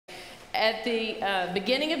At the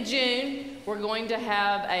beginning of June, we're going to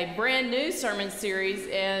have a brand new sermon series,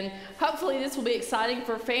 and hopefully this will be exciting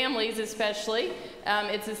for families especially.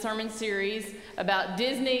 It's a sermon series about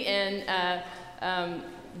Disney and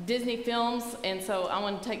Disney films, and so I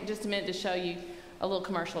want to take just a minute to show you a little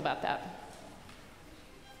commercial about that.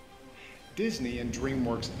 Disney and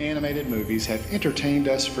DreamWorks animated movies have entertained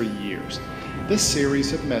us for years. This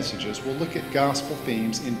series of messages will look at gospel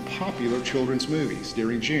themes in popular children's movies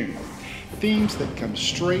during June. Themes that come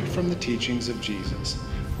straight from the teachings of Jesus.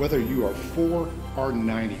 Whether you are 4 or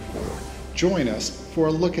 94, join us for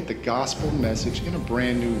a look at the gospel message in a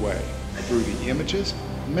brand new way through the images,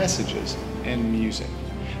 messages, and music.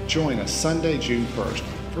 Join us Sunday, June 1st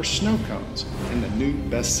for Snow Cones and the new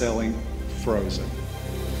best-selling Frozen.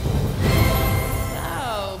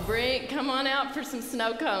 Come on out for some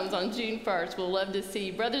snow cones on June 1st. We'll love to see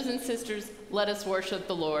you. Brothers and sisters, let us worship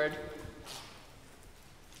the Lord.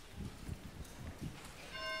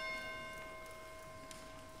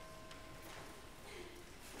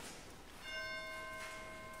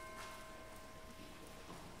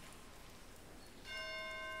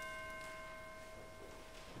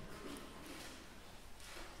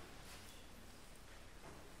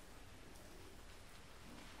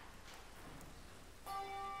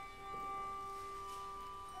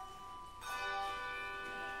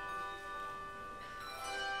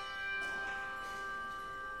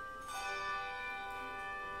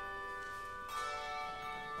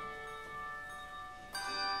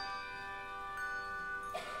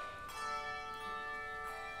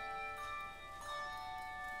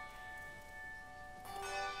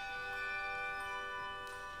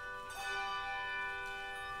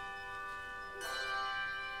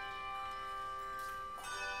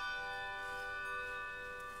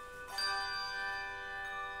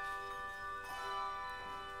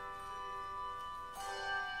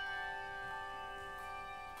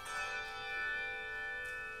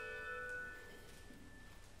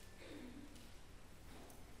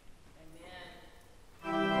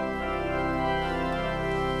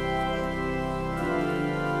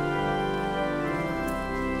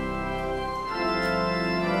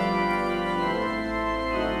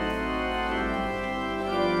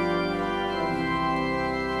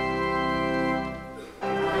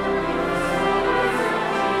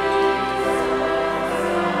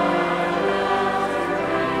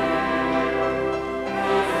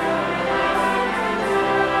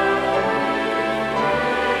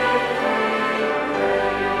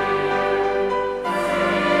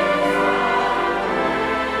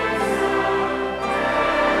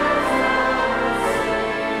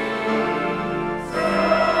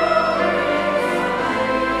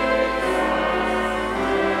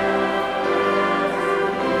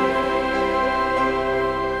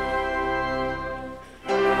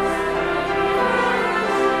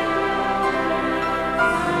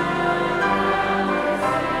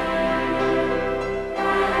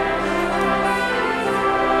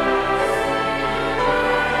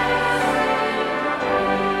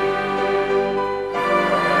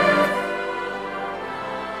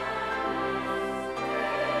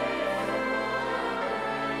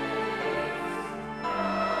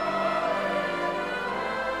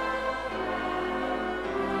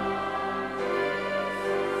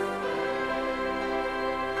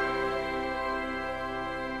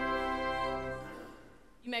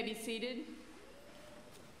 You may be seated.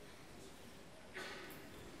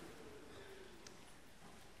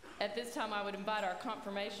 At this time, I would invite our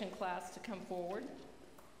confirmation class to come forward.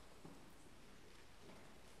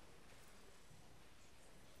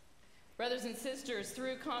 Brothers and sisters,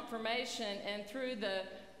 through confirmation and through the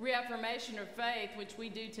reaffirmation of faith, which we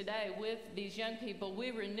do today with these young people,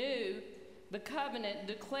 we renew the covenant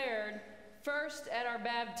declared first at our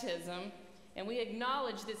baptism. And we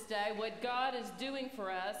acknowledge this day what God is doing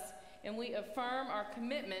for us, and we affirm our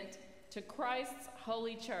commitment to Christ's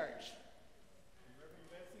holy church. Reverend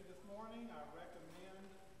Betsy, this morning I recommend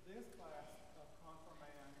this class of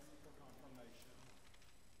Confirmands for confirmation.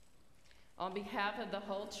 On behalf of the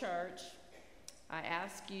whole church, I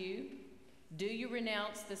ask you, do you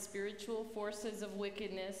renounce the spiritual forces of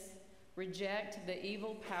wickedness, reject the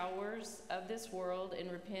evil powers of this world,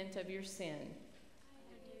 and repent of your sin?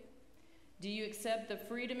 Do you accept the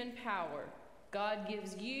freedom and power God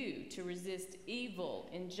gives you to resist evil,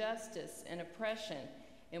 injustice, and oppression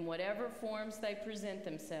in whatever forms they present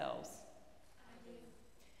themselves? I do.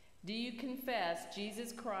 Do you confess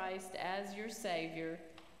Jesus Christ as your Savior,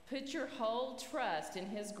 put your whole trust in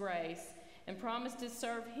His grace, and promise to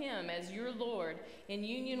serve Him as your Lord in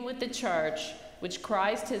union with the church, which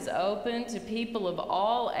Christ has opened to people of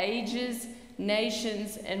all ages,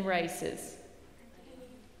 nations, and races.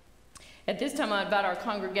 At this time, I invite our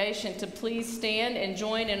congregation to please stand and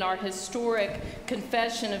join in our historic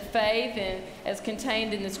confession of faith as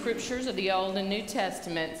contained in the scriptures of the Old and New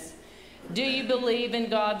Testaments. Do you believe in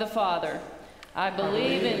God the Father? I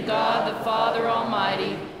believe in God the Father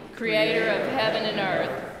Almighty, creator of heaven and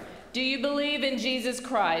earth. Do you believe in Jesus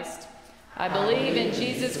Christ? I believe in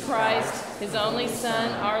Jesus Christ, his only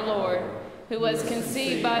Son, our Lord, who was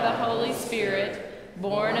conceived by the Holy Spirit,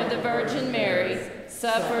 born of the Virgin Mary,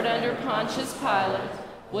 suffered under Pontius Pilate,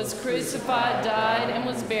 was crucified, died, and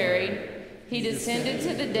was buried. He descended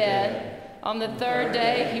to the dead. On the third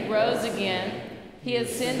day he rose again. He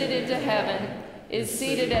ascended into heaven, is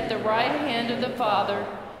seated at the right hand of the Father,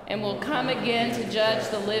 and will come again to judge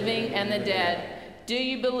the living and the dead. Do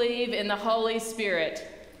you believe in the Holy Spirit?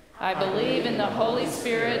 I believe in the Holy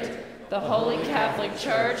Spirit, the Holy Catholic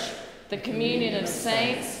Church, the communion of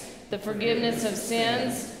saints, the forgiveness of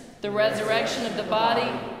sins, the resurrection of the body,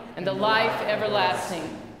 and the life everlasting.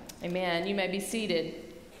 Amen. You may be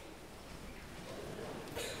seated.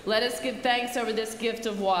 Let us give thanks over this gift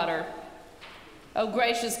of water. O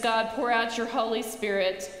gracious God, pour out your Holy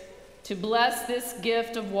Spirit to bless this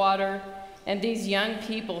gift of water and these young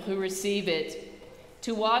people who receive it,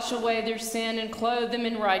 to wash away their sin and clothe them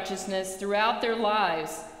in righteousness throughout their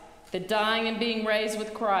lives, that dying and being raised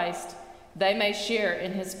with Christ, they may share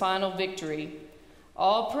in his final victory.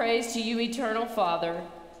 All praise to you, eternal Father,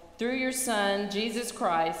 through your Son, Jesus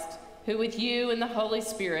Christ, who with you and the Holy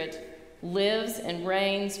Spirit lives and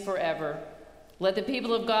reigns forever. Let the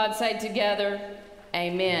people of God say together,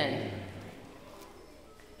 Amen.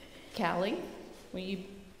 Callie, will you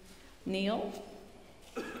kneel?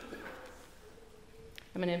 I'm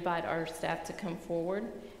going to invite our staff to come forward.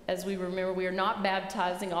 As we remember, we are not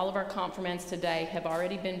baptizing. All of our confirmands today have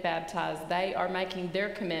already been baptized. They are making their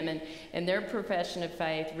commitment and their profession of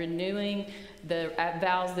faith, renewing the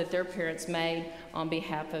vows that their parents made on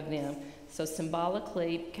behalf of them. So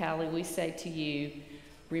symbolically, Callie, we say to you,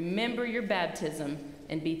 remember your baptism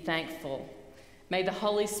and be thankful. May the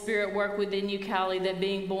Holy Spirit work within you, Callie, that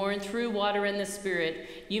being born through water and the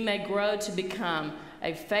Spirit, you may grow to become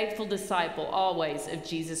a faithful disciple always of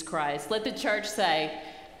Jesus Christ. Let the church say,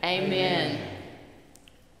 Amen.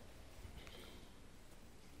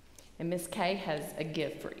 And Miss Kay has a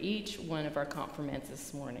gift for each one of our confirmands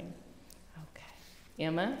this morning. Okay.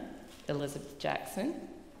 Emma Elizabeth Jackson.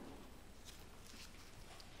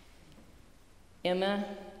 Emma,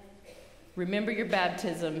 remember your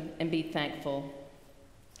baptism and be thankful.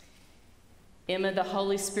 Emma, the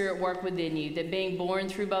Holy Spirit work within you, that being born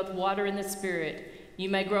through both water and the Spirit, you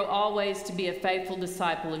may grow always to be a faithful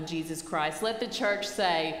disciple of Jesus Christ. Let the church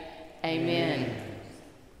say, Amen.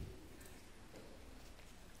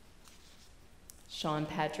 Sean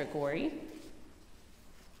Patrick Ori,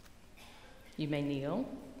 you may kneel.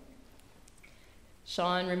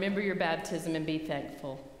 Sean, remember your baptism and be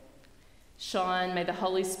thankful. Sean, may the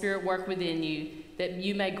Holy Spirit work within you, that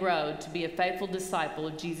you may grow to be a faithful disciple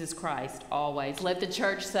of Jesus Christ always. Let the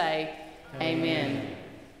church say, Amen.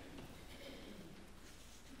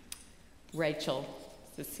 Rachel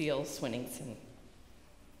Cecile Swiningson.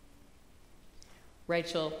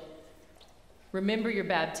 Rachel, remember your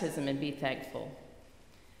baptism and be thankful.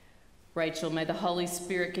 Rachel, may the Holy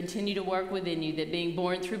Spirit continue to work within you, that being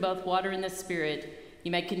born through both water and the Spirit,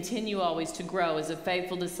 you may continue always to grow as a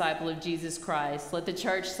faithful disciple of Jesus Christ. Let the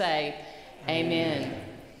church say, Amen.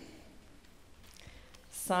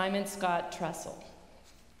 Simon Scott Trussell.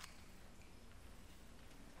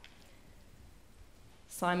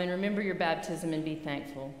 Simon, remember your baptism and be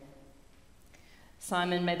thankful.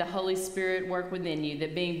 Simon, may the Holy Spirit work within you,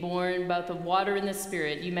 that being born both of water and the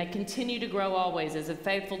Spirit, you may continue to grow always as a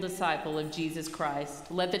faithful disciple of Jesus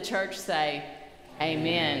Christ. Let the church say,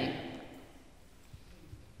 Amen.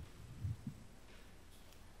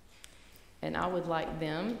 And I would like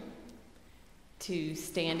them to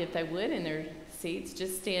stand, if they would, in their seats.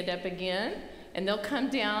 Just stand up again, and they'll come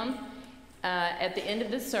down at the end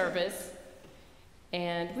of the service.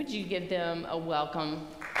 And would you give them a welcome,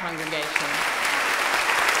 congregation?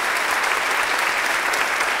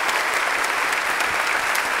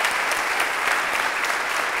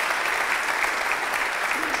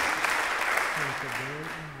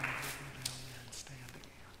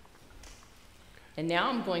 And now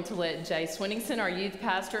I'm going to let Jay Swiningson, our youth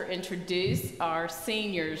pastor, introduce our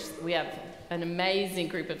seniors. We have an amazing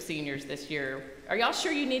group of seniors this year. Are y'all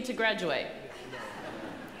sure you need to graduate?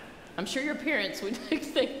 I'm sure your parents would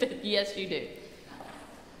think that, yes, you do.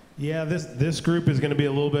 Yeah, this group is going to be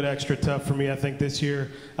a little bit extra tough for me. I think this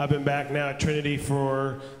year, I've been back now at Trinity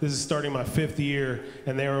this is starting my 5th year,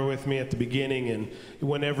 and they were with me at the beginning. And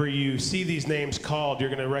whenever you see these names called, you're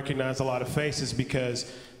going to recognize a lot of faces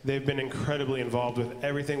because they've been incredibly involved with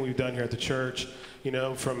everything we've done here at the church. You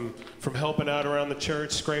know, from helping out around the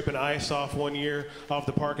church, scraping ice off one year off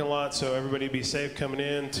the parking lot so everybody be safe coming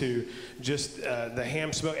in, to just the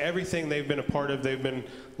ham smoke, everything they've been a part of. They've been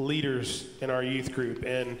leaders in our youth group,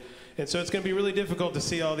 and so it's going to be really difficult to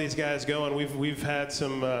see all these guys go. And we've had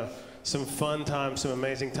some fun times, some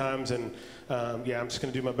amazing times, and yeah, I'm just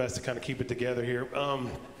going to do my best to kind of keep it together here.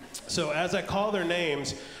 So as I call their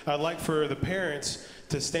names, I'd like for the parents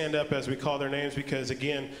to stand up as we call their names, because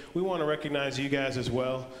again, we want to recognize you guys as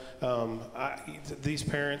well. These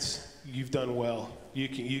parents, you've done well.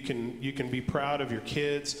 You can be proud of your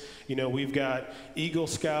kids. You know, we've got Eagle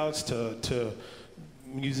Scouts to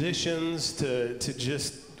musicians to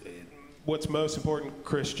just what's most important,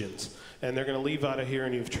 Christians. And they're going to leave out of here,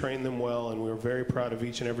 and you've trained them well, and we're very proud of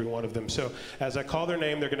each and every one of them. So as I call their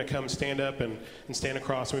name, they're going to come stand up and stand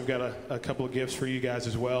across. And we've got a couple of gifts for you guys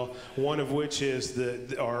as well, one of which is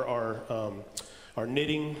our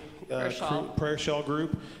knitting prayer shawl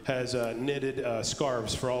group has knitted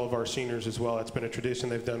scarves for all of our seniors as well. That's been a tradition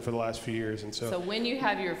they've done for the last few years. And so when you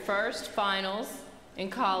have your first finals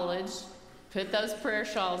in college, put those prayer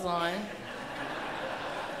shawls on.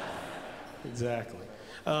 Exactly.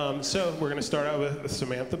 So we're going to start out with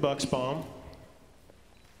Samantha Bucksbaum.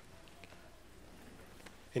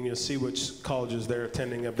 And you'll see which colleges they're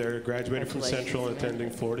attending up there. Graduated from Central and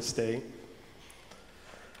attending Florida State.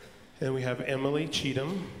 And we have Emily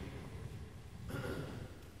Cheatham.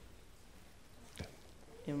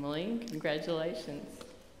 Emily, congratulations.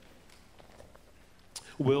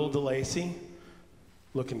 Will DeLacy.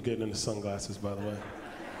 Looking good in the sunglasses, by the way.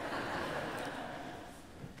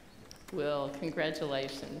 Will,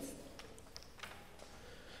 congratulations.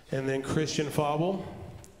 And then Christian Fauble.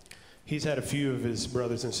 He's had a few of his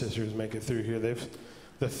brothers and sisters make it through here. They've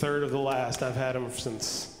the third of the last. I've had him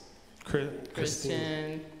since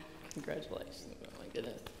Christian. Congratulations. Oh my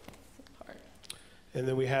goodness. That's hard. And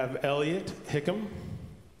then we have Elliot Hickam.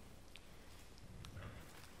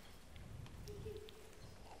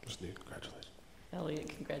 Just new. Congratulations. Elliot,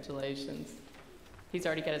 congratulations. He's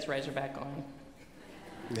already got his Razorback on.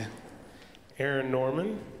 Yeah. Aaron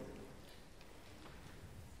Norman.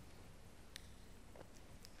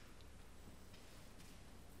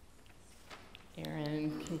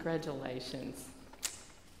 Aaron, congratulations.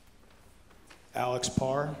 Alex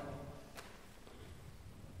Parr,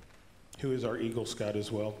 who is our Eagle Scout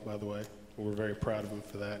as well, by the way. We're very proud of him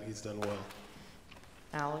for that. He's done well.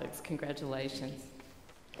 Alex, congratulations.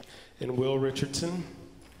 And Will Richardson,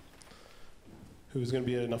 who's going to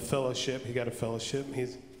be in a fellowship. He got a fellowship.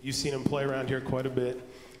 You've seen him play around here quite a bit.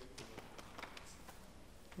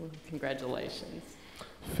 Well, congratulations.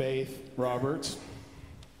 Faith Roberts,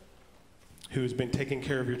 who's been taking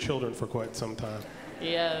care of your children for quite some time.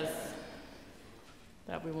 Yes.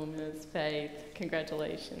 That woman is Faith.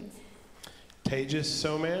 Congratulations. Tejas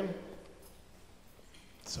Soman.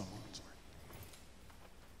 Sorry.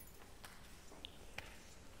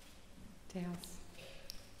 Taos.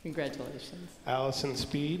 Congratulations. Allison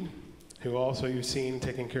Speed, who also you've seen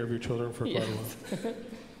taking care of your children for quite a while.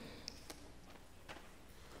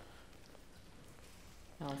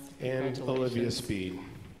 Allison, and Olivia Speed,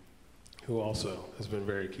 who also has been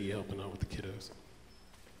very key helping out with the kiddos.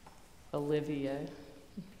 Olivia,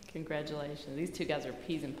 congratulations. These two guys are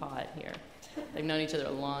peas in pot here. They've known each other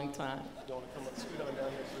a long time. Do you want to come scoot on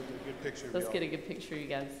down here so we get a good picture of Let's y'all? get a good picture of you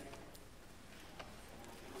guys.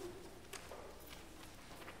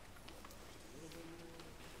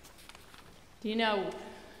 Do you know,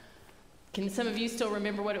 can some of you still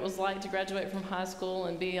remember what it was like to graduate from high school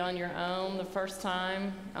and be on your own the first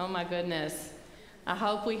time? Oh my goodness. I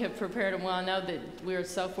hope we have prepared them well. I know that we are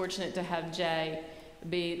so fortunate to have Jay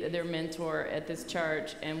be their mentor at this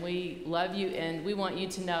church, and we love you, and we want you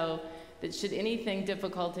to know that should anything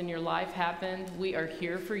difficult in your life happen, we are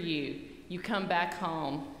here for you. You come back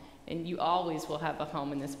home, and you always will have a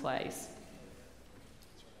home in this place.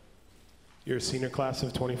 You're a senior class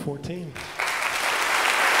of 2014.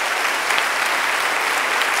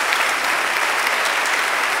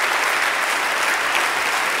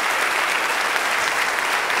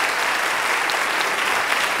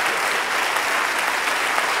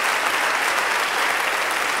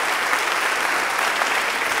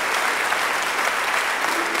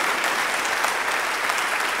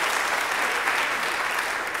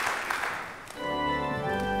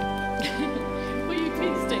 Will you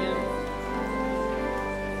please stand?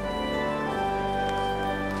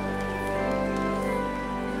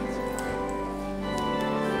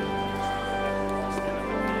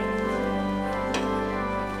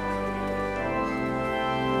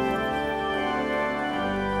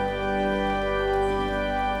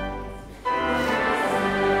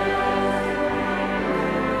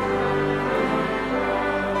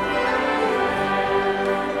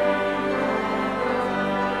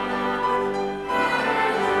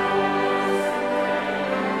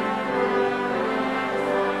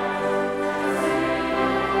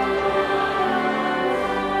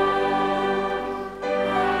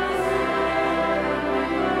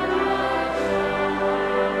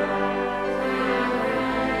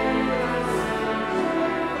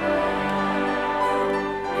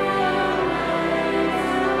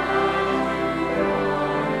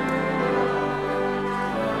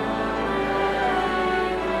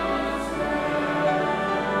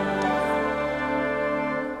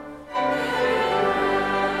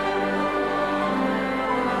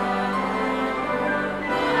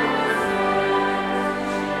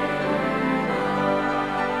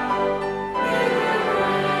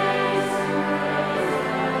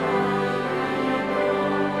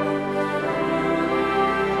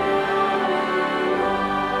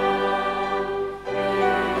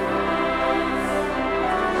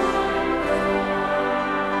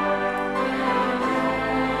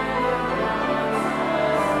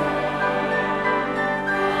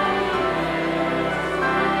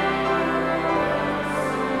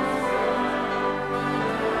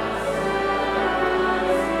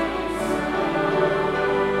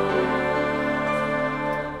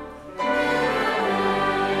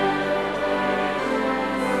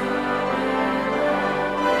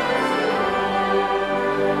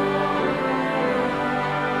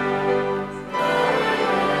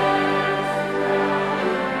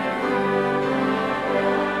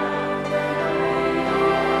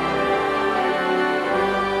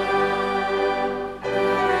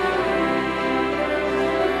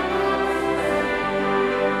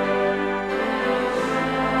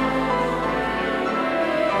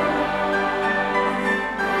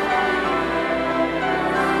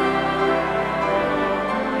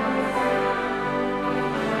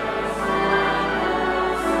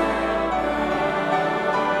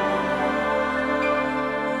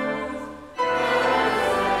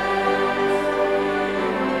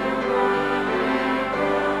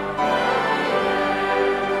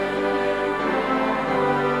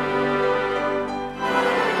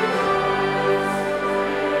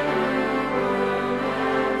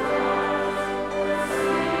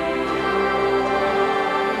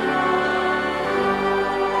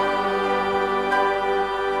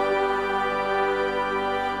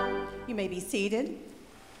 seated.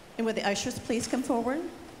 And would the ushers please come forward?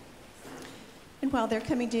 And while they're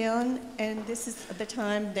coming down, and this is the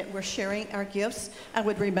time that we're sharing our gifts, I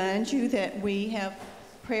would remind you that we have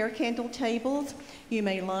prayer candle tables. You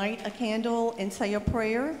may light a candle and say a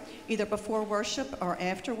prayer, either before worship or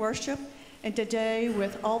after worship. And today,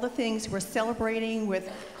 with all the things we're celebrating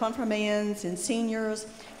with Confirmands and Seniors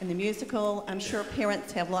and the musical, I'm sure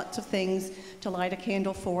parents have lots of things to light a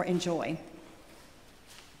candle for and joy.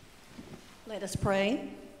 Let us pray.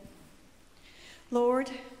 Lord,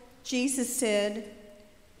 Jesus said,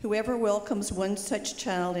 "Whoever welcomes one such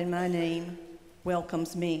child in my name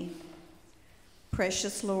welcomes me."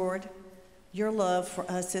 Precious Lord, your love for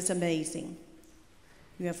us is amazing.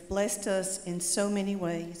 You have blessed us in so many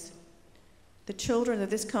ways. The children of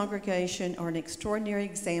this congregation are an extraordinary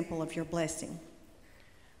example of your blessing.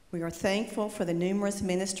 We are thankful for the numerous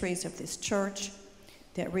ministries of this church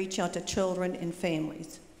that reach out to children and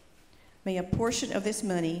families. May a portion of this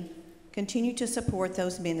money continue to support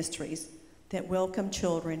those ministries that welcome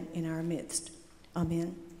children in our midst.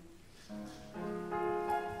 Amen.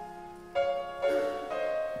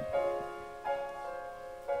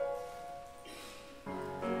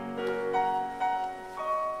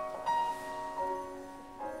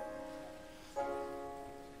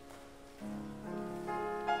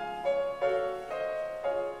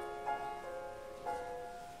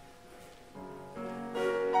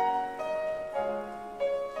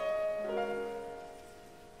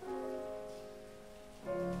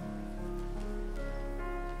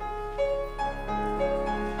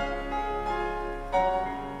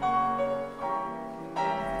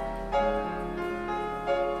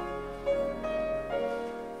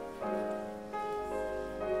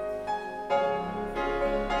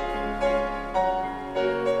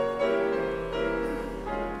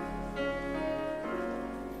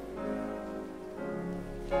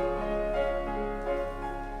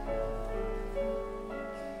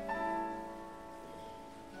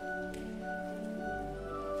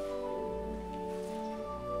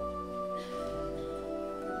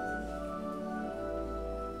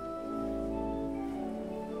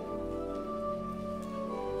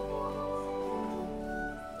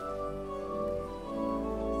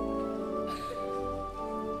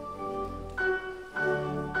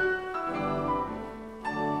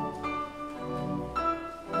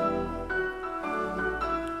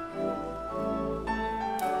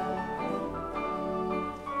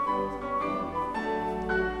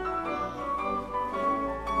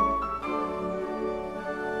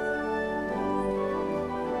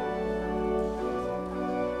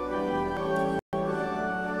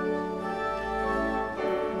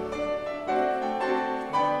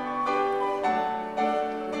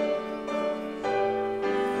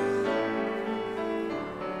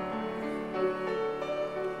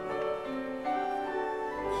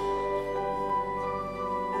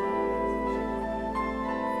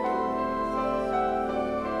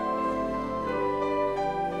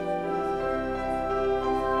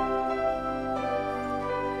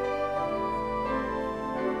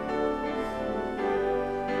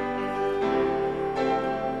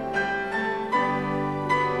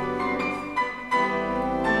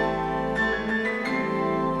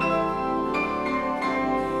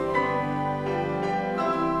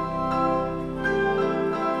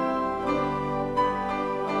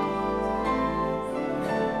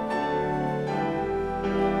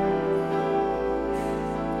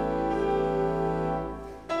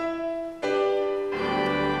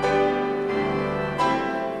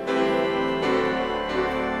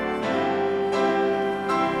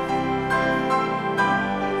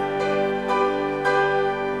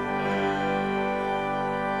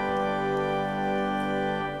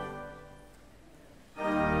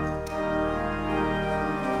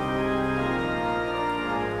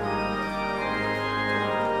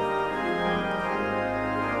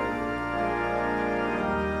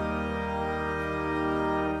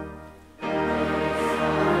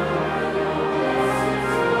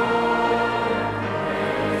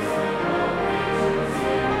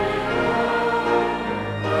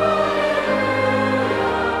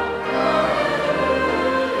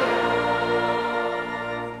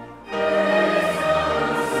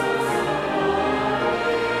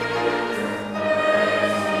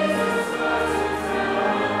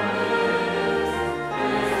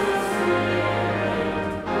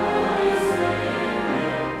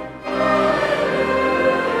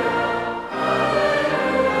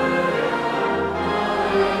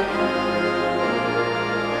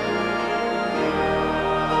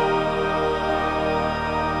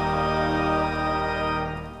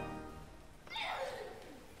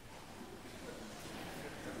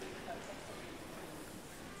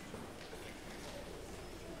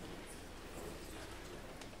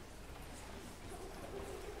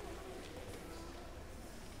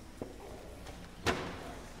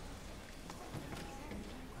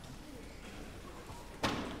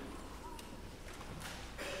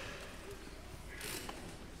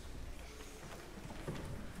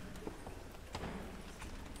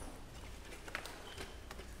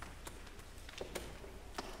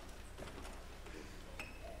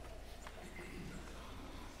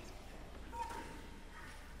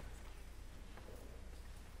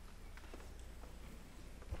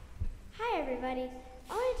 everybody.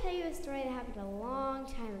 I want to tell you a story that happened a long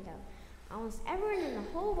time ago. Almost everyone in the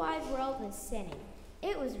whole wide world was sinning.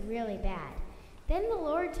 It was really bad. Then the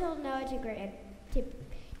Lord told Noah to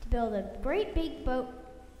build a great big boat.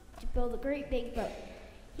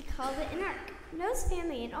 He called it an ark. Noah's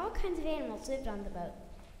family and all kinds of animals lived on the boat.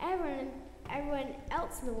 Everyone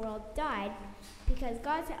else in the world died because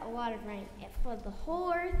God sent a lot of rain. It flooded the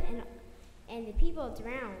whole earth and the people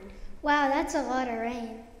drowned. Wow, that's a lot of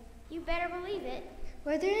rain. You better believe it.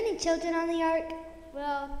 Were there any children on the ark?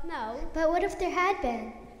 Well, no. But what if there had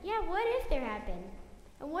been? Yeah, what if there had been?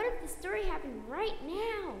 And what if the story happened right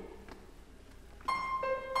now?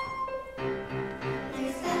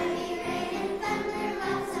 There's gonna be rain and thunder,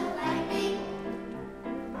 lots of lightning.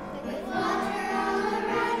 With water all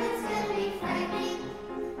around, it's gonna be frightening.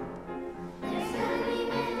 There's gonna be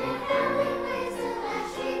wind and howling waves and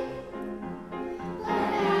lashing. But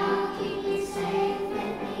I'll keep you safe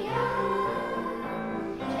in the ark.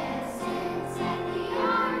 Yes, inside the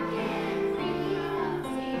ark and free from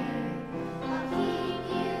fear. I'll keep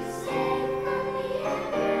you safe from the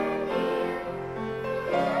ever near.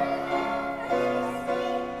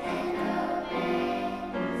 And obey.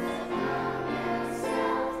 So calm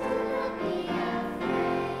yourself, do not be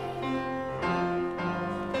afraid.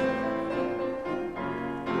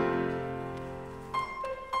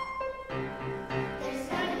 There's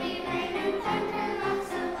gonna be rain and thunder,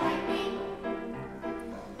 lots of lightning.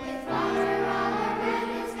 With water all around,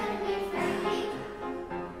 it's gonna be frightening.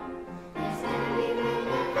 There's gonna be wind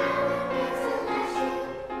and howling waves and lashing.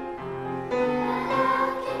 But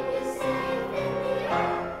I'll keep you safe in the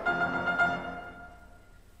ark.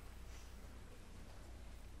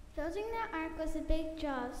 Building the ark was a big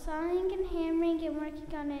job, sawing and hammering and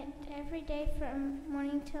working on it every day from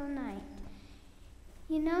morning till night.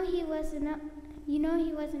 You know he wasn't a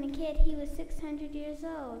kid, he was 600 years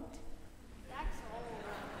old.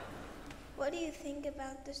 What do you think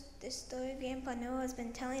about this story Grandpa Noah has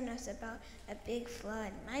been telling us about a big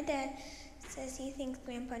flood? My dad says he thinks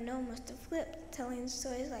Grandpa Noah must have flipped telling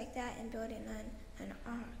stories like that and building an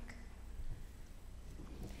ark.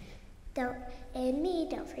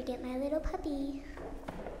 Don't forget my little puppy.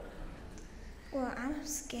 Well, I'm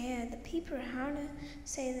scared. The people around us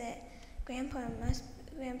say that Grandpa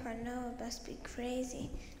Noah must be crazy.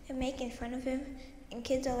 They're making fun of him, and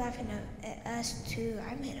kids are laughing at us too.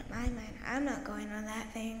 I made up my mind. I'm not going on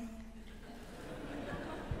that thing.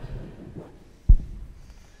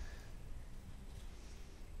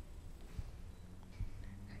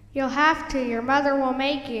 You'll have to. Your mother will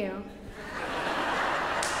make you.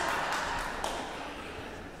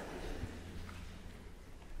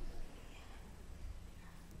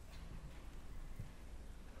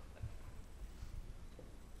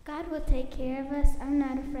 God will take care of us. I'm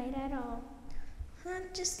not afraid at all.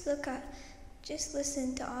 Just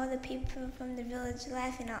listen to all the people from the village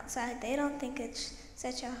laughing outside. They don't think it's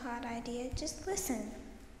such a hot idea. Just listen.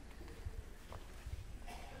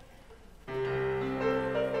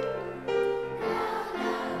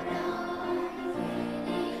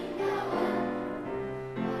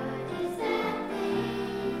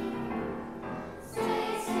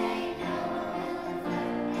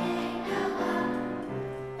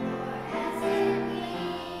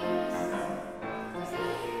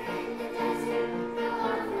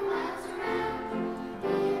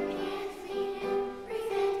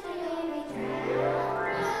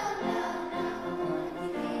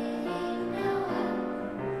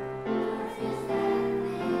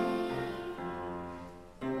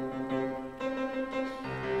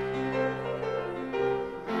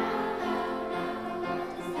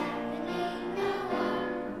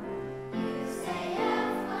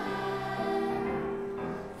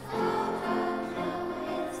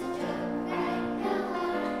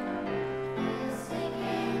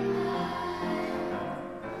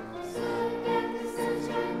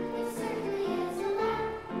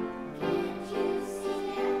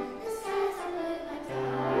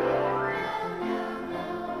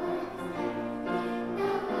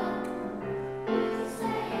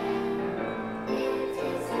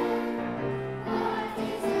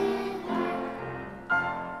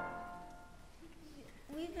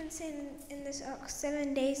 Sitting in this ark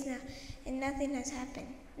 7 days now, and nothing has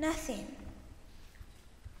happened. Nothing.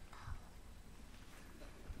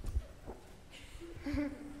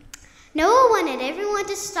 Noah wanted everyone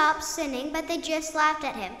to stop sinning, but they just laughed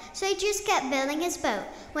at him, so he just kept building his boat.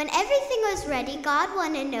 When everything was ready, God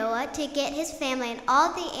wanted Noah to get his family and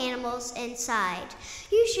all the animals inside.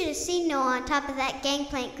 You should have seen Noah on top of that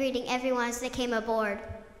gangplank greeting everyone as they came aboard.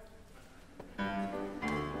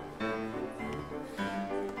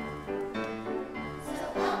 So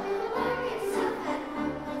welcome aboard,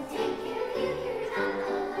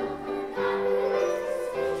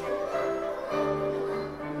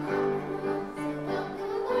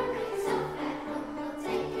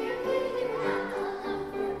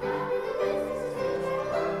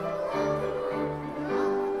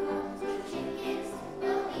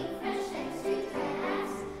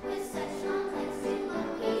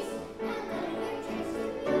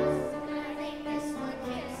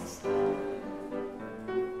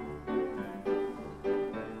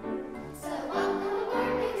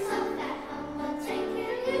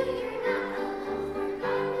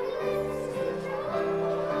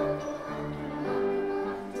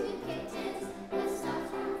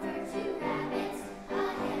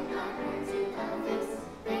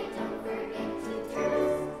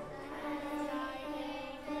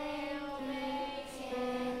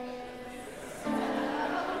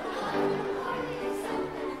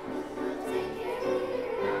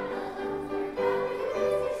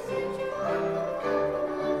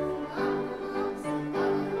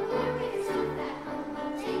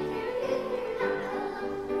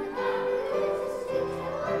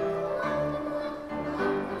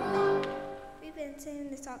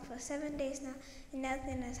 7 days now, and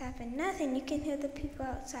nothing has happened. Nothing. You can hear the people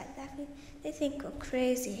outside laughing. They think we're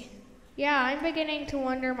crazy. Yeah, I'm beginning to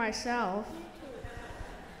wonder myself.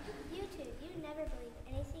 You too. You never believe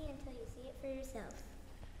anything until you see it for yourself.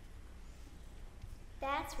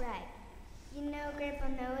 That's right. You know, Grandpa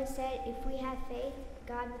Noah said if we have faith,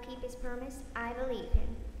 God will keep his promise. I believe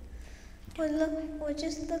him. Well,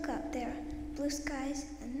 just look up there. Blue skies,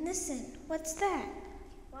 and listen. What's that?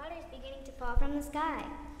 Water's beginning to fall from the sky.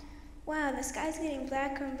 Wow, the sky's getting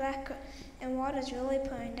blacker and blacker, and water's really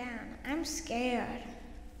pouring down. I'm scared.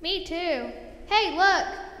 Me too. Hey, look!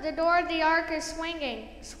 The door of the ark is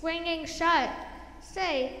swinging shut.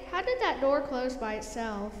 Say, how did that door close by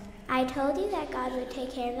itself? I told you that God would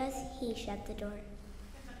take care of us. He shut the door.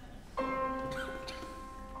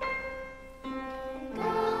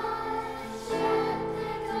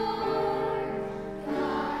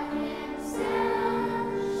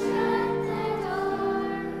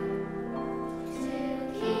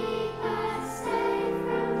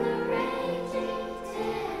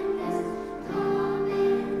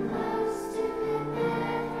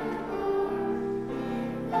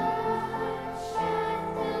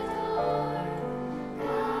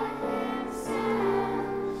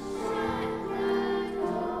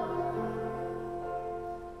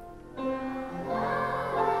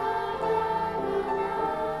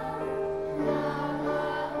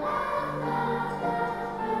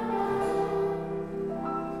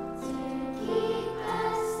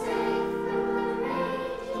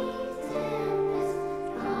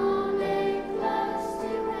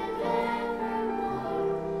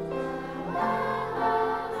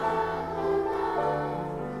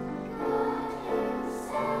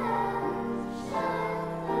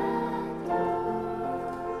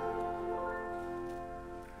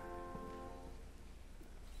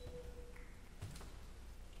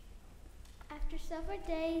 After several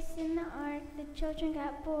days in the ark, the children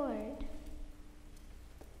got bored.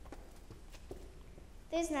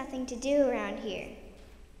 There's nothing to do around here.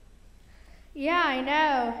 Yeah, I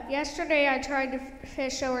know. Yesterday I tried to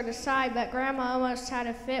fish over the side, but Grandma almost had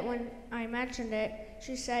a fit when I mentioned it.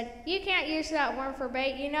 She said, "You can't use that worm for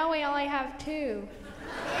bait. You know we only have 2.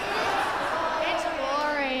 It's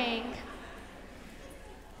boring.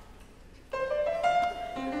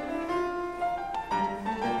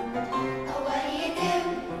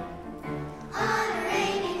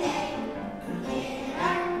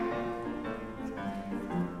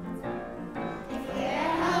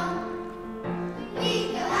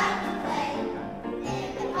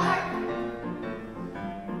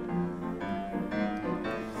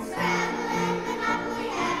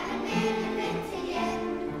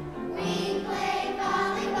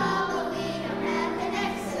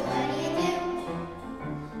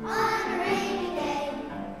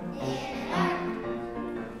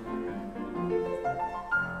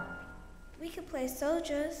 We could play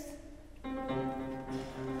soldiers.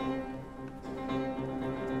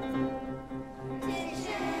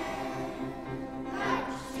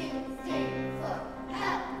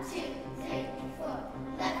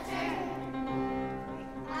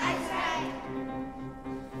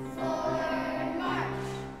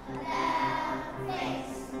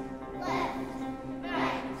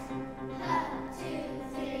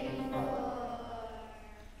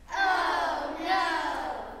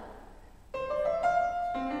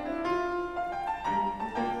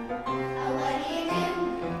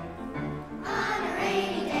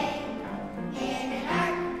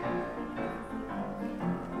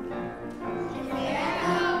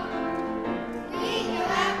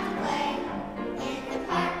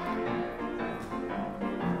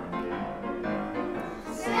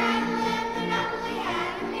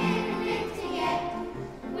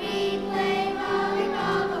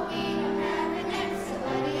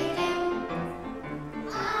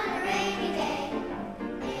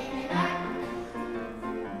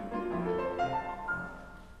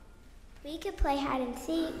 We could play hide and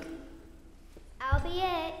seek. I'll be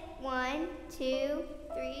it. 1, 2,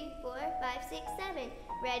 3, 4, 5, 6, 7.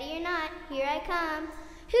 Ready or not, here I come.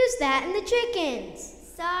 Who's that in the chickens?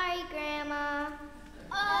 Sorry, Grandma.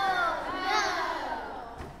 Oh, no!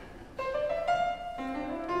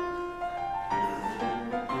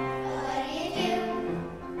 What do you do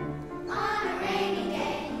on a rainy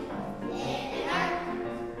day in an ark?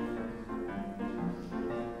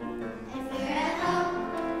 If you're at home,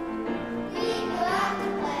 we go out to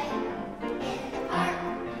play in the park.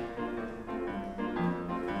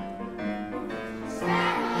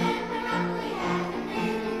 Scrabble and Monopoly haven't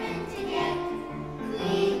really meant to get. We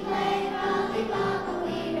play volleyball, but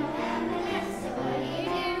we don't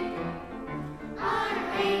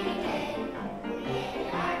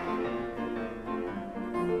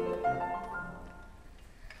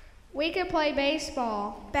play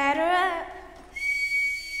baseball. Batter up.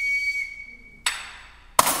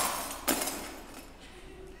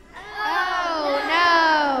 Oh,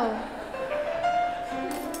 no.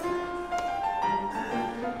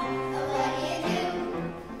 What do you do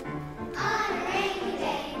on a rainy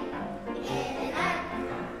day in an ark?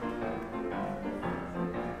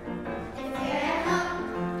 If you're at home,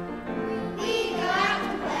 we go out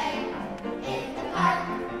to play in the park.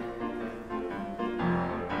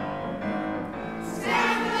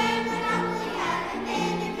 Scrambling Monopoly, haven't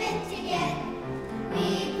been invented yet. We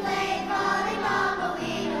play volleyball, but we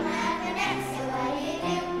don't have an net. So what do you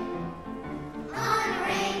do on a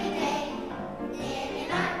rainy day in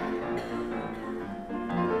an ark?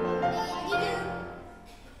 What do you do?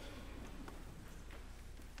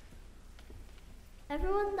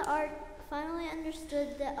 Everyone in the ark finally understood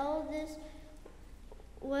that all of this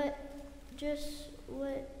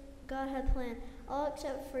what God had planned. All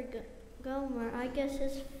except for Gomer. I guess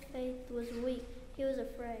his faith was weak. He was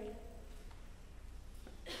afraid.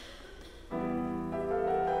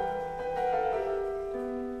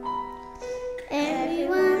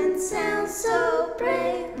 Everyone sounds so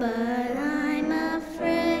brave, but I'm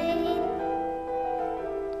afraid.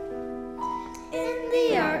 In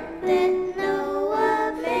the ark that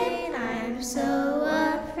Noah made, I'm so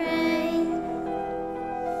afraid.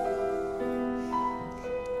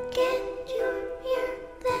 Can't you hear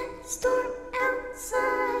that storm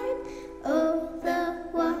outside? Oh, the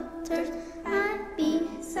waters right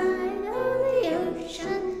beside. Oh, the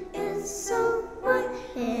ocean is so wide,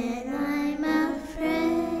 and I'm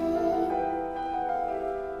afraid.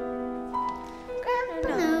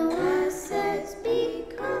 Grandpa Noah says be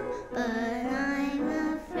calm, but I'm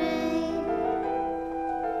afraid.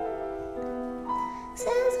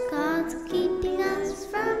 Says God's keeping us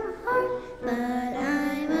from harm, but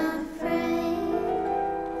I'm afraid.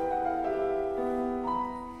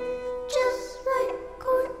 Just like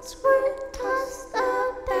courts were tossed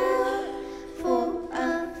about, full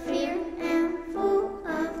of fear and full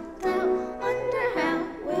of doubt. Wonder how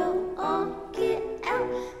we'll all get out.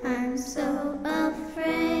 I'm so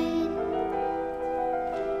afraid.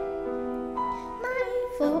 My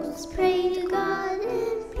folks pray to God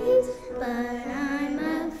in peace, but I'm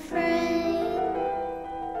afraid.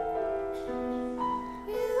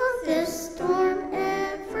 Will this storm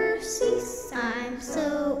ever cease? I'm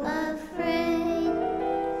so afraid.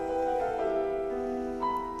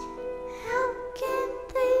 How can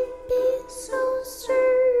they be so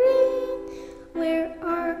serene? Where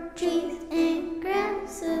are trees and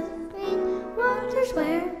grasses green? Waters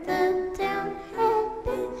where the town had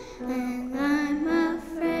been, and I'm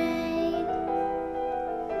afraid.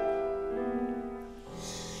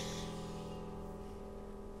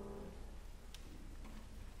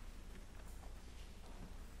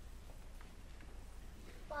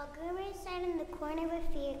 While Gomer sat in the corner with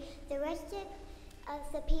fear, the rest of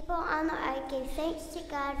the people on the ark gave thanks to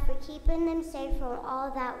God for keeping them safe from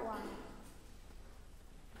all that water.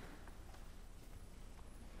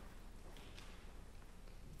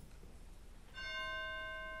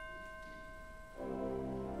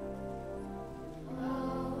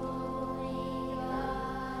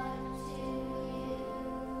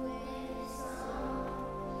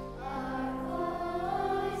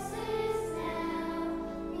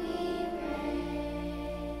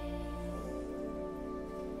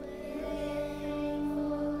 With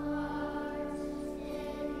thankful hearts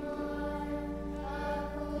and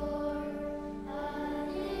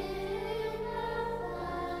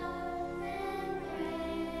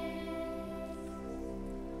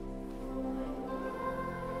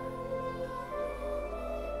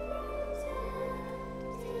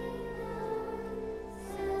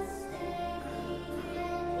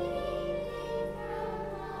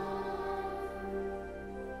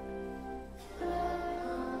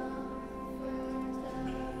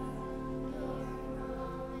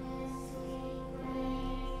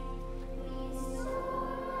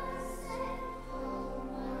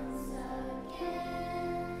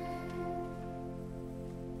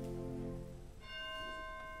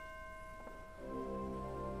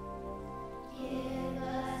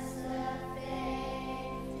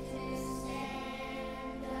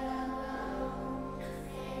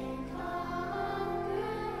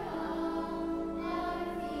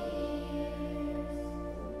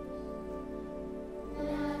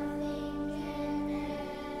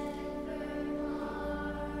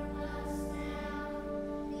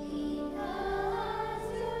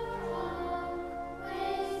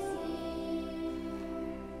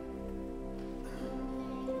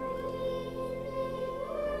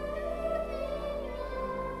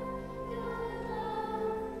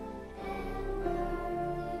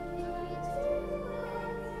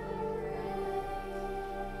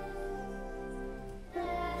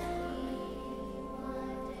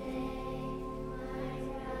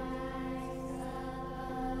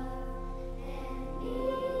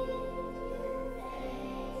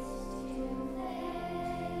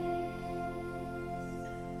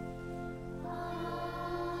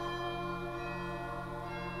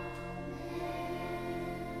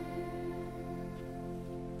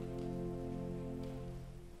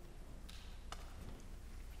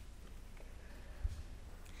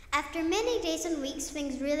After many days and weeks,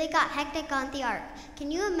 things really got hectic on the ark.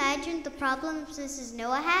 Can you imagine the problems Mrs.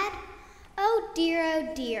 Noah had? Oh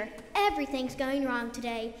dear, everything's going wrong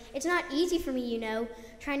today. It's not easy for me, you know,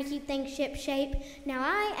 trying to keep things ship-shape. Now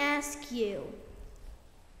I ask you.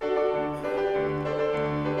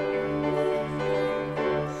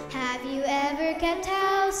 Have you ever kept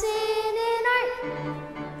house in an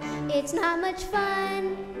ark? It's not much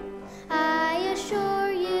fun, I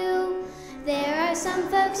assure you. There are some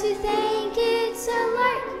folks who think it's a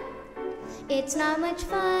lark. It's not much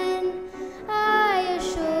fun, I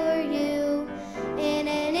assure you. In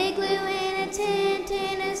an igloo, in a tent,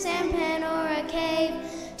 in a sampan or a cave,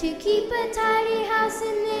 to keep a tidy house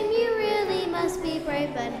in them you really must be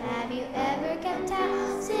brave. But have you ever kept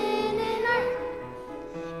house in an ark?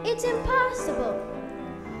 It's impossible.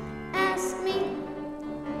 Ask me.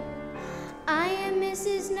 I am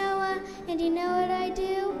Mrs. Noah, and you know what I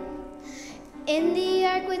do? In the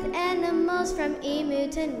ark with animals from emu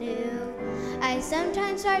to gnu. I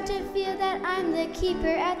sometimes start to feel that I'm the keeper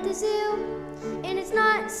at the zoo. And it's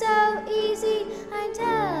not so easy, I'm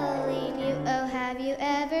telling you. Oh, have you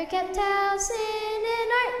ever kept house in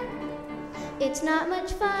an ark? It's not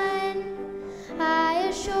much fun, I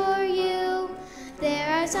assure you. There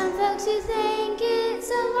are some folks who think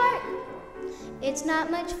it's a lark. It's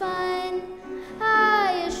not much fun,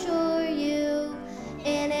 I assure you.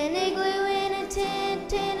 In an igloo, in a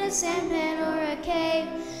tent, in a sampan or a cave,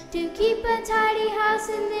 to keep a tidy house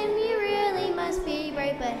in them you really must be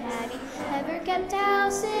brave. But have you ever kept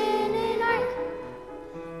house in an ark?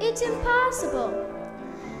 It's impossible.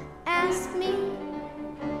 Ask me.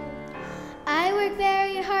 I work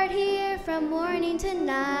very hard here from morning to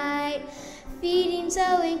night, feeding,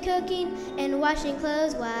 sewing, cooking, and washing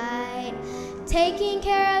clothes white, taking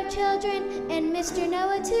care of children and Mr.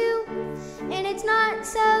 Noah too. And it's not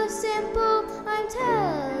so simple, I'm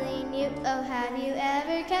telling you. Oh, have you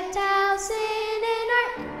ever kept house in an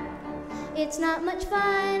ark? It's not much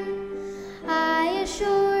fun, I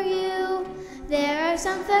assure you. There are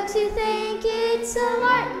some folks who think it's a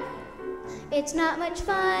lark. It's not much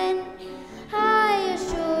fun, I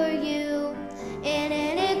assure you. In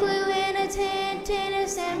an igloo, in a tent, in a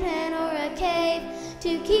sampan or a cave,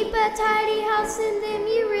 to keep a tidy house in them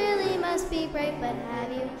you really must be brave. But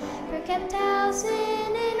have you ever kept house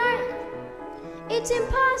in an ark? It's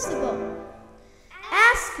impossible.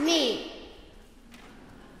 Ask me.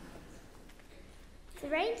 The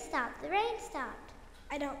rain stopped. The rain stopped.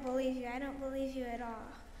 I don't believe you. I don't believe you at all.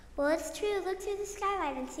 Well, it's true. Look through the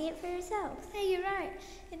skylight and see it for yourself. Hey, you're right.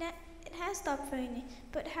 It has stopped raining.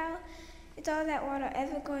 But how is all that water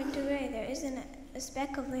ever going to rain? There isn't a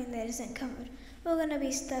speck of land that isn't covered. We're going to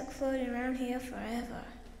be stuck floating around here forever.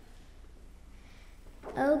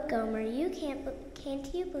 Oh, Gomer,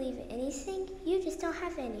 can't you believe anything? You just don't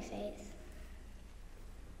have any faith.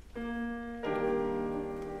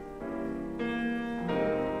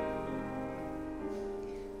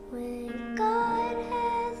 When God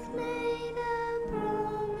has made a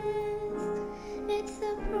promise, it's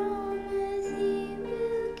the promise He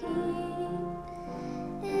will keep.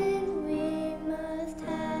 And we must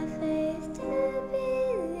have faith to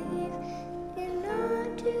believe and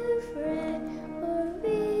not to fret or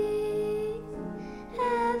be.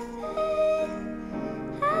 Have faith,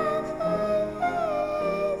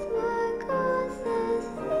 what God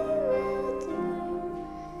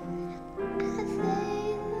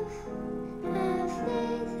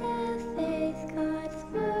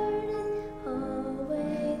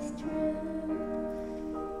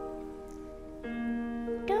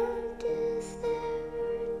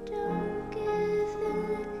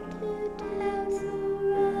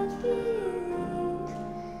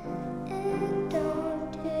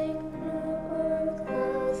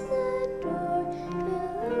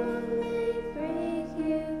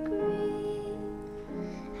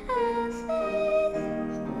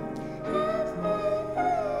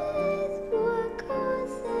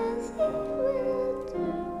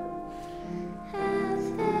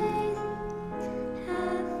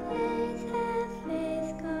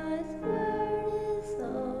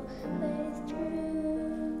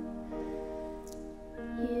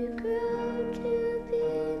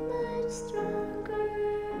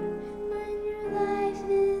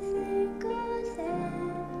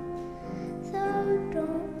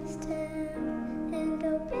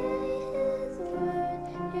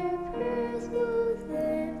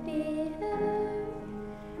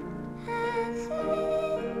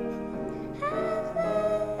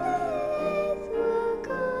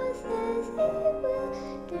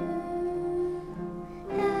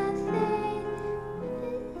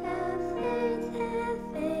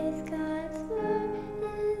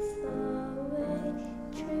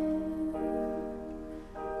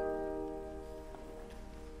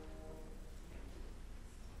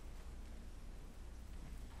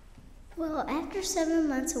Well, after 7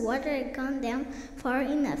 months, the water had gone down far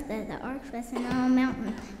enough that the ark rested on a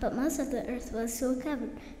mountain, but most of the earth was still covered.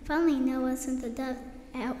 Finally, Noah sent the dove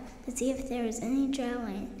out to see if there was any dry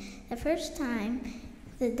land. The first time,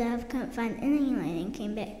 the dove couldn't find any land and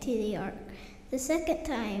came back to the ark. The second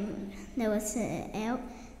time Noah sent it out,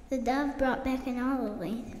 the dove brought back an olive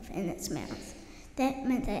leaf in its mouth. That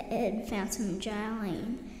meant that it had found some dry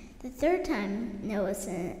land. The third time Noah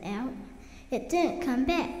sent it out, it didn't come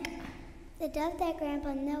back. The dove that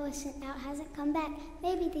Grandpa Noah sent out hasn't come back.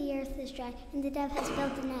 Maybe the earth is dry and the dove has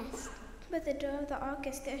built a nest. But the door of the ark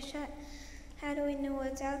is still shut. How do we know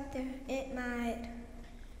what's out there? It might.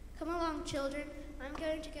 Come along, children. I'm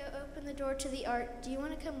going to go open the door to the ark. Do you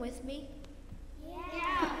want to come with me?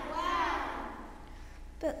 Yeah, wow.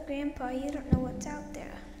 But Grandpa, you don't know what's out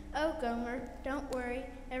there. Oh, Gomer, don't worry.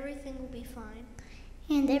 Everything will be fine.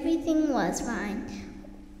 And everything was fine.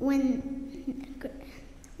 When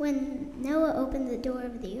Noah opened the door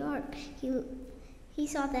of the ark, he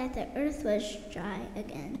saw that the earth was dry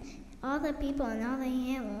again. All the people and all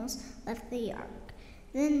the animals left the ark.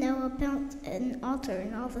 Then Noah built an altar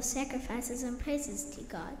and all the sacrifices and praises to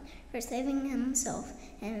God for saving himself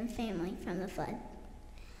and his family from the flood.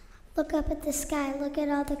 Look up at the sky. Look at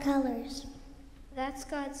all the colors. That's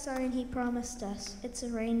God's sign he promised us. It's a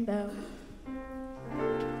rainbow.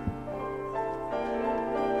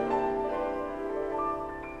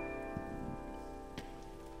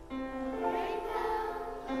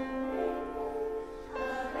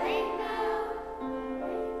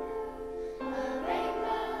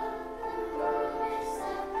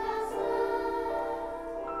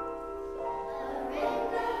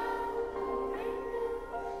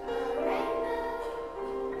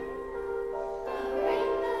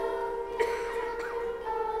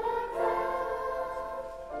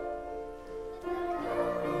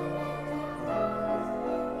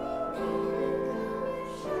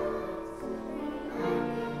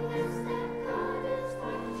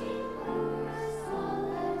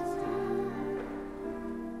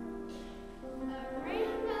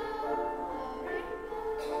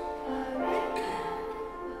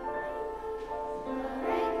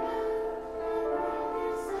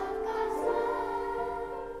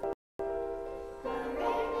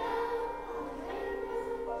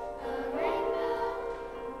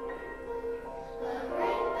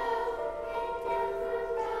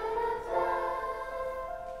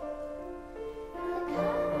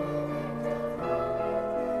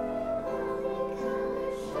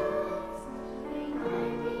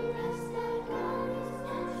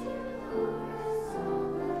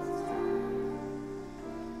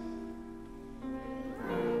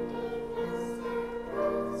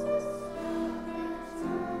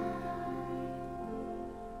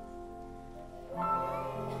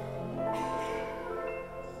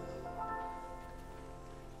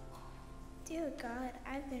 Dear God,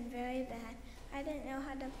 I've been very bad. I didn't know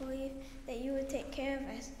how to believe that you would take care of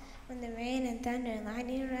us. When the rain and thunder and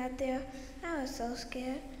lightning were out there, I was so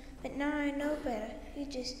scared. But now I know better.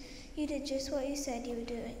 You did just what you said you would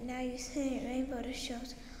do. And now you send your rainbow to show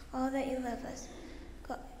us all that you love us.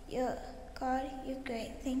 God, you're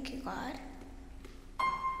great. Thank you, God.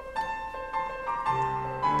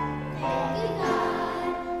 Thank you,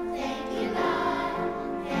 God. Thank you, God.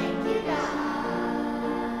 Thank you, God.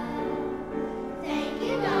 Thank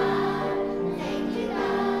you, God. Thank you,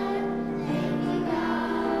 God. Thank you,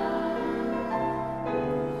 God.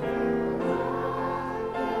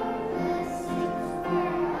 Your blessings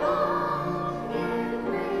for all, your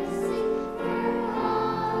mercy for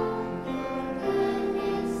all, your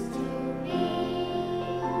goodness to me.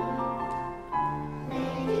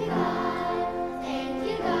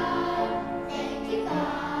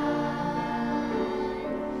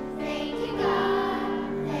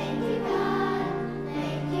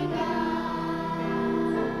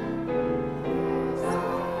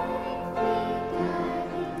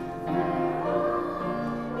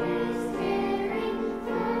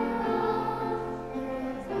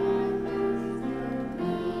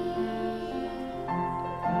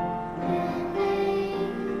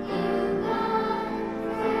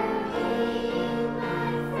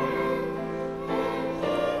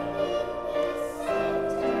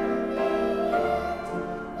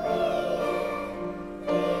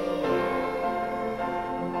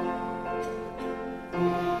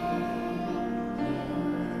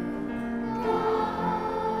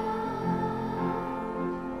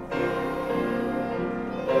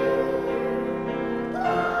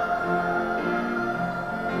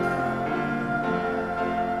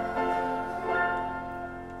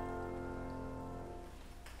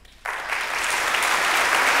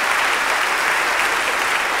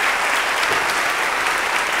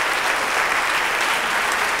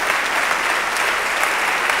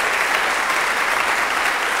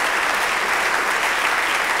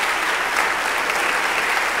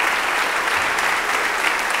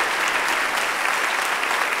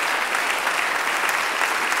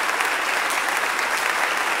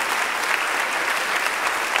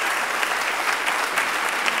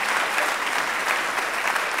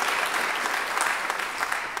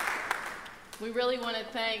 to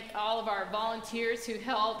thank all of our volunteers who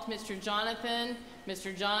helped, Mr. Jonathan,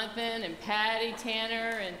 and Patty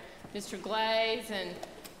Tanner, and Mr. Glaze,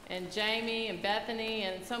 and Jamie, and Bethany,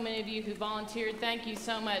 and so many of you who volunteered. Thank you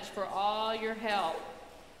so much for all your help.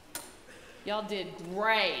 Y'all did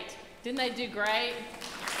great. Didn't they do great?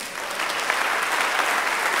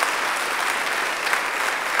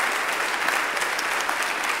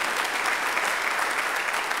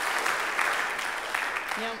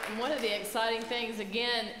 You know, and one of the exciting things,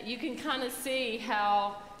 again, you can kind of see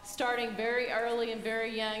how starting very early and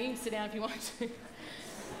very young, you can sit down if you want to.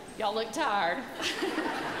 Y'all look tired.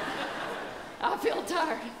 I feel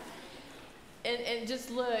tired. And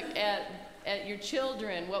just look at your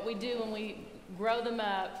children, what we do when we grow them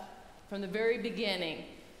up from the very beginning.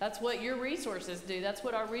 That's what your resources do. That's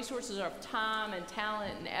what our resources of time and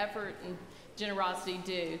talent and effort and generosity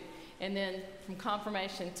do. And then from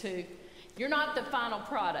confirmation to, you're not the final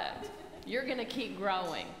product. You're going to keep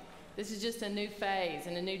growing. This is just a new phase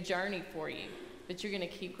and a new journey for you, but you're going to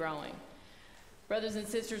keep growing. Brothers and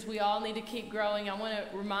sisters, we all need to keep growing. I want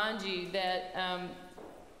to remind you that,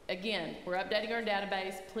 again, we're updating our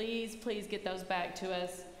database. Please, please get those back to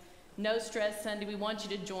us. No Stress Sunday. We want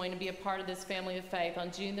you to join and be a part of this family of faith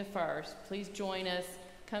on June the 1st. Please join us.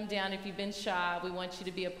 Come down if you've been shy. We want you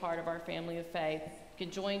to be a part of our family of faith. You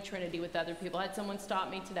can join Trinity with other people. I had someone stop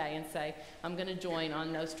me today and say, I'm going to join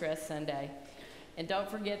on No Stress Sunday. And don't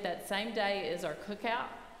forget that same day is our cookout.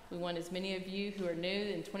 We want as many of you who are new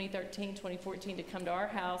in 2013, 2014 to come to our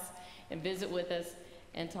house and visit with us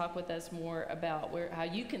and talk with us more about how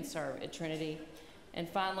you can serve at Trinity. And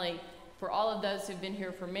finally, for all of those who've been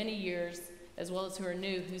here for many years, as well as who are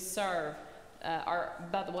new, who serve,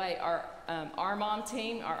 by the way, our mom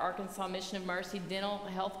team, our Arkansas Mission of Mercy Dental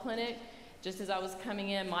Health Clinic, just as I was coming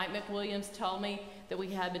in, Mike McWilliams told me that we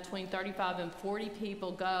had between 35 and 40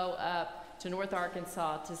 people go up to North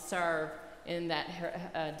Arkansas to serve in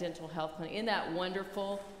that dental health clinic. Isn't that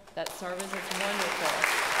wonderful? That service is wonderful.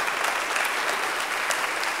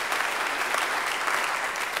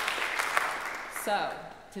 So,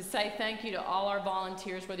 to say thank you to all our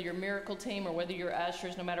volunteers, whether you're Miracle Team or whether you're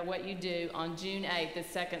ushers, no matter what you do, on June 8th, the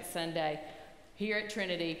second Sunday, here at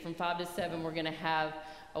Trinity from 5 to 7, we're going to have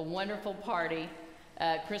a wonderful party.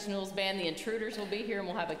 Chris Newell's band, The Intruders, will be here, and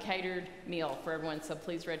we'll have a catered meal for everyone, so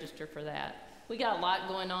please register for that. We got a lot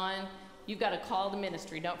going on. You've got a call to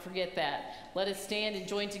ministry. Don't forget that. Let us stand and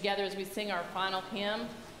join together as we sing our final hymn.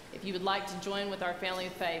 If you would like to join with our family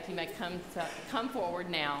of faith, you may come forward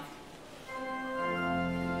now.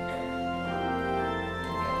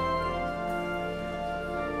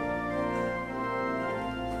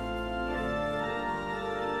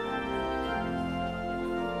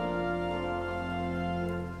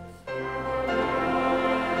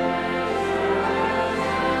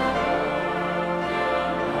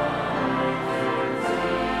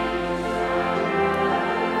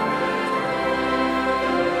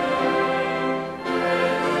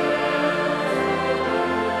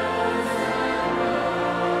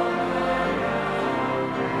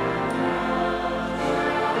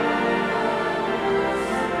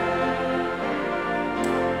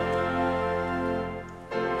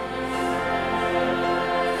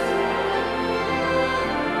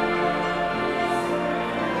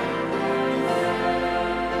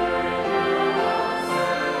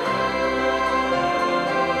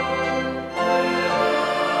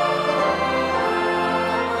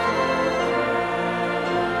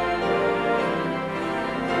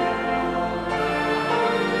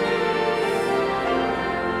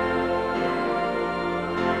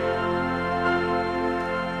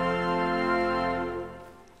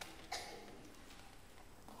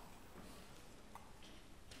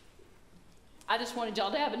 I just wanted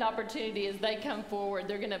y'all to have an opportunity as they come forward.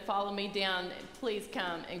 They're going to follow me down. Please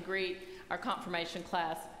come and greet our confirmation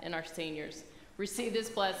class and our seniors. Receive this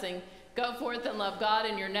blessing. Go forth and love God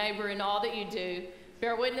and your neighbor in all that you do.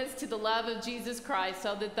 Bear witness to the love of Jesus Christ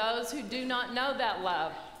so that those who do not know that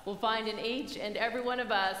love will find in each and every one of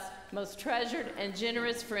us most treasured and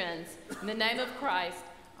generous friends. In the name of Christ,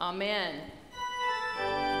 amen.